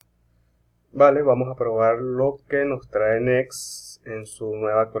Vale, vamos a probar lo que nos trae Next en su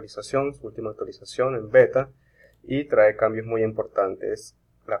nueva actualización, su última actualización en beta, y trae cambios muy importantes,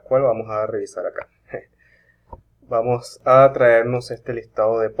 la cual vamos a revisar acá. Vamos a traernos este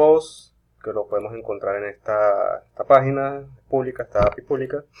listado de posts, que lo podemos encontrar en esta página pública, esta API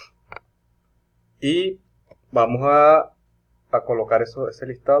pública, y vamos a colocar ese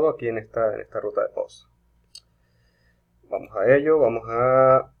listado aquí en esta ruta de posts. Vamos a ello, vamos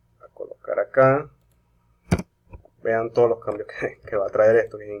a colocar acá. Vean todos los cambios que va a traer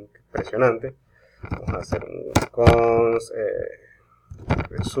esto, que es impresionante. Vamos a hacer un cons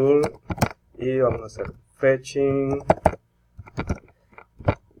result y vamos a hacer fetching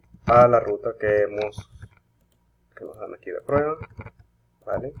a la ruta que nos dan aquí de prueba.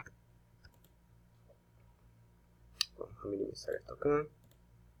 Vale. Vamos a minimizar esto acá.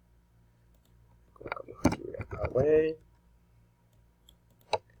 Colocamos aquí away.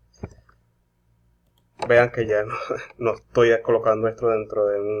 Vean que ya no estoy colocando esto dentro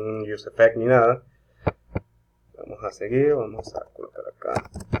de un useEffect ni nada. Vamos a seguir, vamos a colocar acá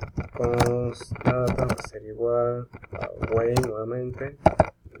const data va a ser igual a away nuevamente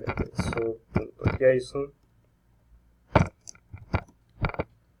sub.json,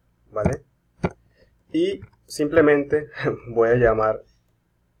 vale, y simplemente voy a llamar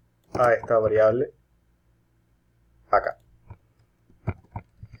a esta variable acá.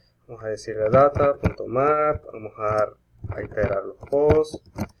 Vamos a decirle data.map, vamos a iterar los posts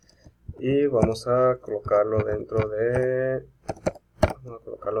y vamos a colocarlo dentro de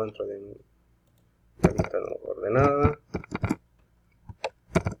una lista no ordenada.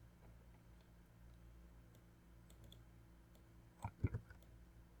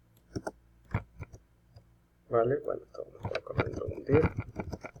 Vale, bueno, esto vamos a colocarlo dentro de un div.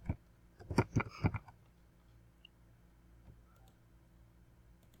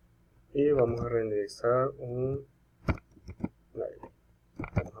 Y vamos a renderizar un vale.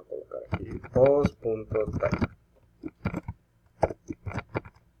 Vamos a colocar aquí post.type.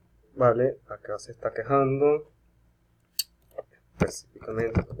 Vale, acá se está quejando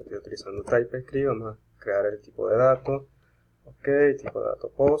específicamente porque estoy utilizando TypeScript. Vamos a crear el tipo de dato. Ok, tipo de dato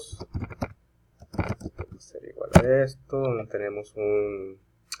post va a ser igual a esto, donde tenemos un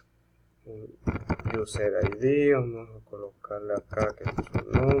user ID. Vamos a colocarle acá que es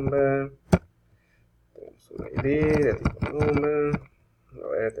un number. Tenemos un ID de tipo number. A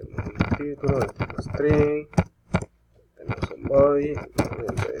ver, tenemos un título de tipo string. Tenemos un body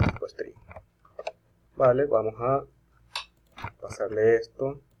de tipo string. Vale, vamos a pasarle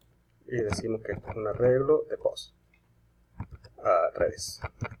esto y decimos que esto es un arreglo de post al revés.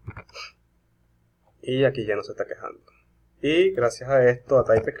 Y aquí ya no se está quejando. Y gracias a esto, a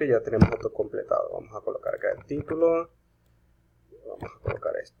TypeScript, ya tenemos esto completado. Vamos a colocar acá el título. Vamos a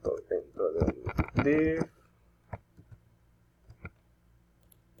colocar esto dentro de un div.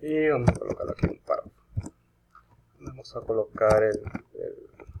 Y vamos a colocarlo aquí en un párrafo. Vamos a colocar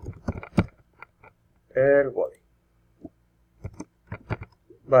el body.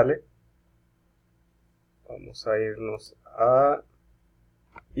 Vale. Vamos a irnos a...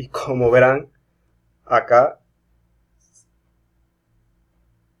 Y como verán, acá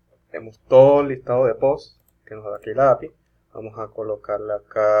tenemos todo el listado de posts que nos da aquí la API. Vamos a colocarle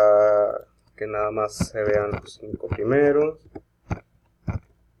acá que nada más se vean los 5 primeros.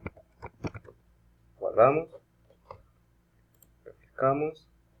 Guardamos. Refrescamos.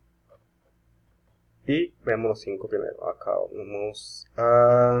 Y vemos los 5 primeros. Acá vamos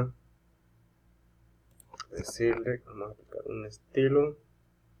a decirle, vamos a aplicar un estilo.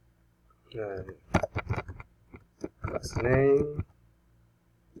 Class name.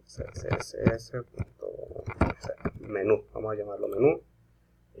 css. Menú, vamos a llamarlo menú,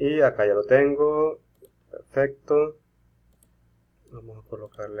 y acá ya lo tengo, perfecto. Vamos a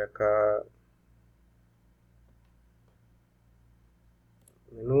colocarle acá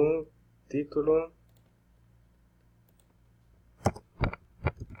menú, título,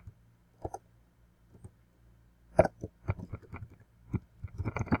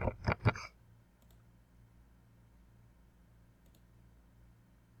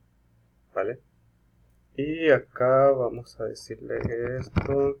 vale. Y acá vamos a decirle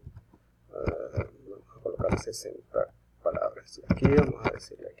esto, vamos a colocar 60 palabras. Y aquí vamos a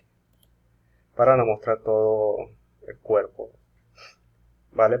decirle aquí, para no mostrar todo el cuerpo.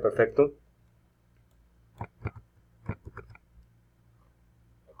 Vale, perfecto.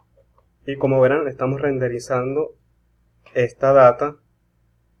 Y como verán, estamos renderizando esta data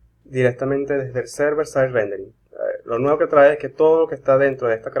directamente desde el server side rendering. Lo nuevo que trae es que todo lo que está dentro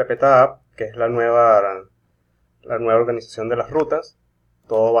de esta carpeta app, que es la nueva organización de las rutas,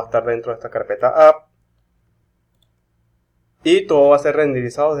 Todo va a estar dentro de esta carpeta app. Y todo va a ser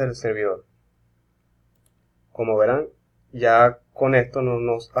renderizado desde el servidor. Como verán, ya con esto no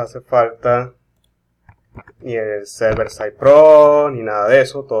nos hace falta ni el server side pro, ni nada de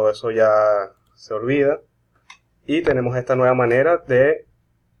eso. Todo eso ya se olvida. Y tenemos esta nueva manera de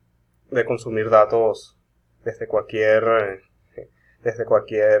consumir datos desde cualquier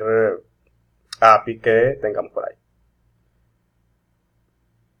API que tengamos por ahí.